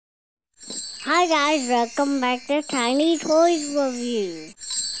Hi guys, welcome back to Tiny Toys Review.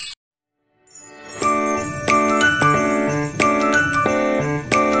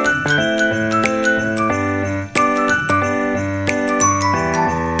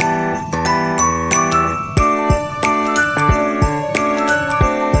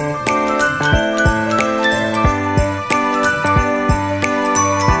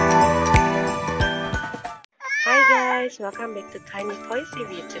 Hi guys, welcome back to Tiny Toys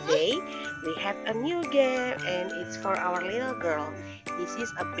Review. Today we have a new game and it's for our little girl. This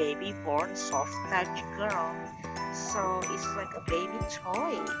is a baby born soft touch girl. So it's like a baby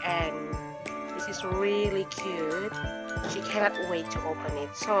toy and this is really cute. She cannot wait to open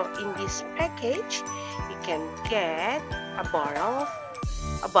it. So in this package you can get a bottle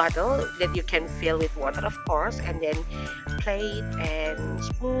that you can fill with water, of course, and then plate and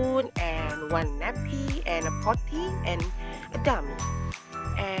spoon and one nappy and a potty and a dummy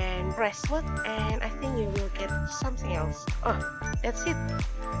and bracelet, and I think you will get something else. Oh, that's it,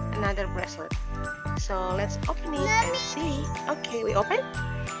 another bracelet. So let's open it and see. Okay, we open.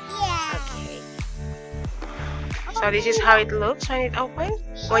 Yeah. Okay, so this is how it looks when it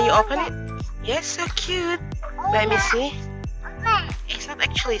opens. When you open it, yes, so cute. Let me see. It's not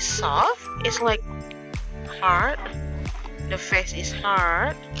actually soft, it's like hard. The face is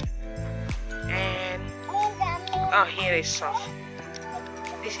hard and oh, here is soft.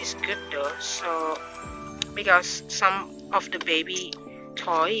 This is good though. So because some of the baby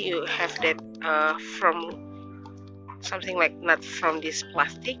toy you have that from something like not from this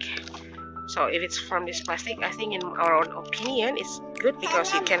plastic. So if it's from this plastic, I think in our own opinion it's good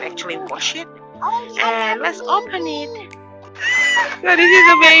because you can actually wash it. And let's open it. So this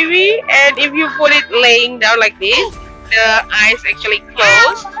is a baby, and if you put it laying down like this, the eyes actually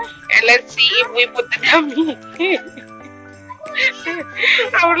close. And let's see if we put the dummy.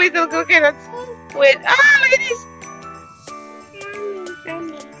 Our little girl cannot wait. Ah, look at this.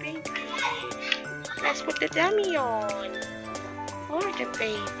 Dummy, baby. Let's put the dummy on. Oh, the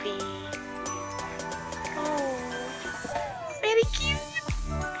baby. Oh, very cute.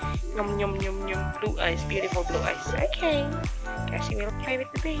 Yum yum yum yum. Blue eyes, beautiful blue eyes. Okay, Cassie will play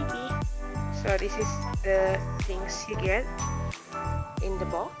with the baby. So this is the things you get in the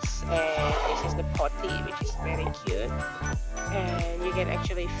box, and this is the potty, which is very cute, and you can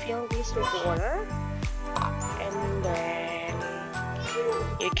actually fill this with water, and then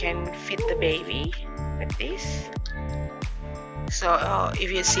you can feed the baby like this. So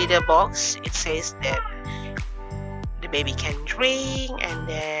if you see the box, it says that the baby can drink, and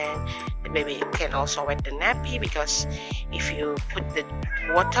then the baby can also wet the nappy, because if you put the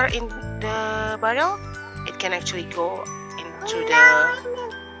water in the bottle, it can actually go into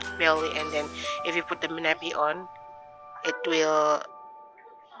the belly, and then if you put the nappy on, it will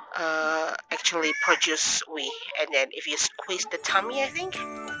actually produce wee. And then if you squeeze the tummy, I think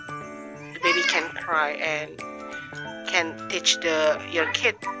the baby can cry and can teach your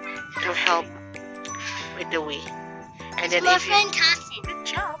kid to help with the wee. And then if you good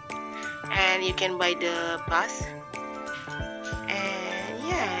job, and you can buy the bath, and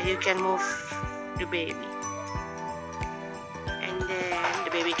yeah, you can move the baby, and then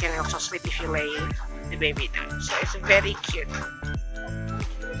the baby can also sleep if you lay the baby down. So it's very cute.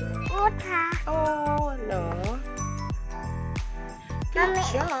 Water. Oh no, good Mommy.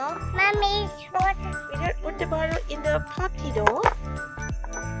 job. Mommy, water. We don't put the bottle in the potty though.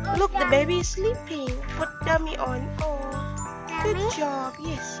 Look, the baby is sleeping. Put dummy on. Oh, good job.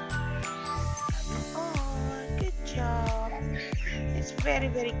 Yes. Oh, good job. It's very,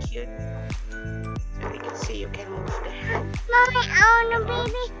 very cute. So you can see, you can move the hand. Mommy, I want a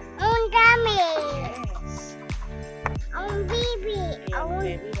baby. I want dummy. Yes. I want baby. I Yeah, want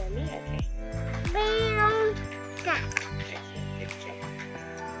baby dummy. Okay. baby on that. Okay, good job.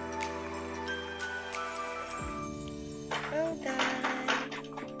 Well done.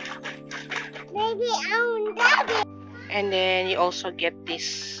 Baby, I want dummy. And then you also get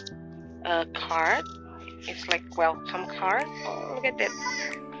this card. It's like welcome card. Oh, look at that.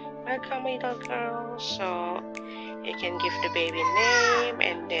 Welcome, little girl. So you can give the baby name,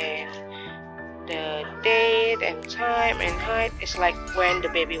 and then the date and time and height. It's like when the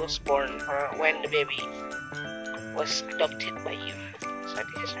baby was born or when the baby was adopted by you. So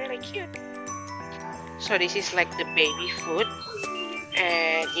this is really cute. So this is like the baby food,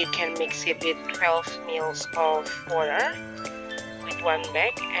 and you can mix it with 12 ml of water with one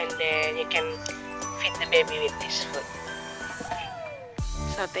bag, and then you can feed the baby with this food.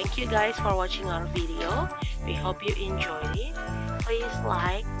 So thank you guys for watching our video. We hope you enjoyed it. Please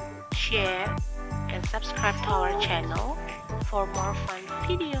like, share, and subscribe to our channel for more fun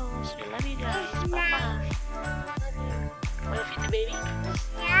videos. We love you guys. baby?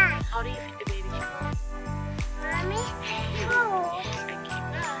 Yeah. How do you feed the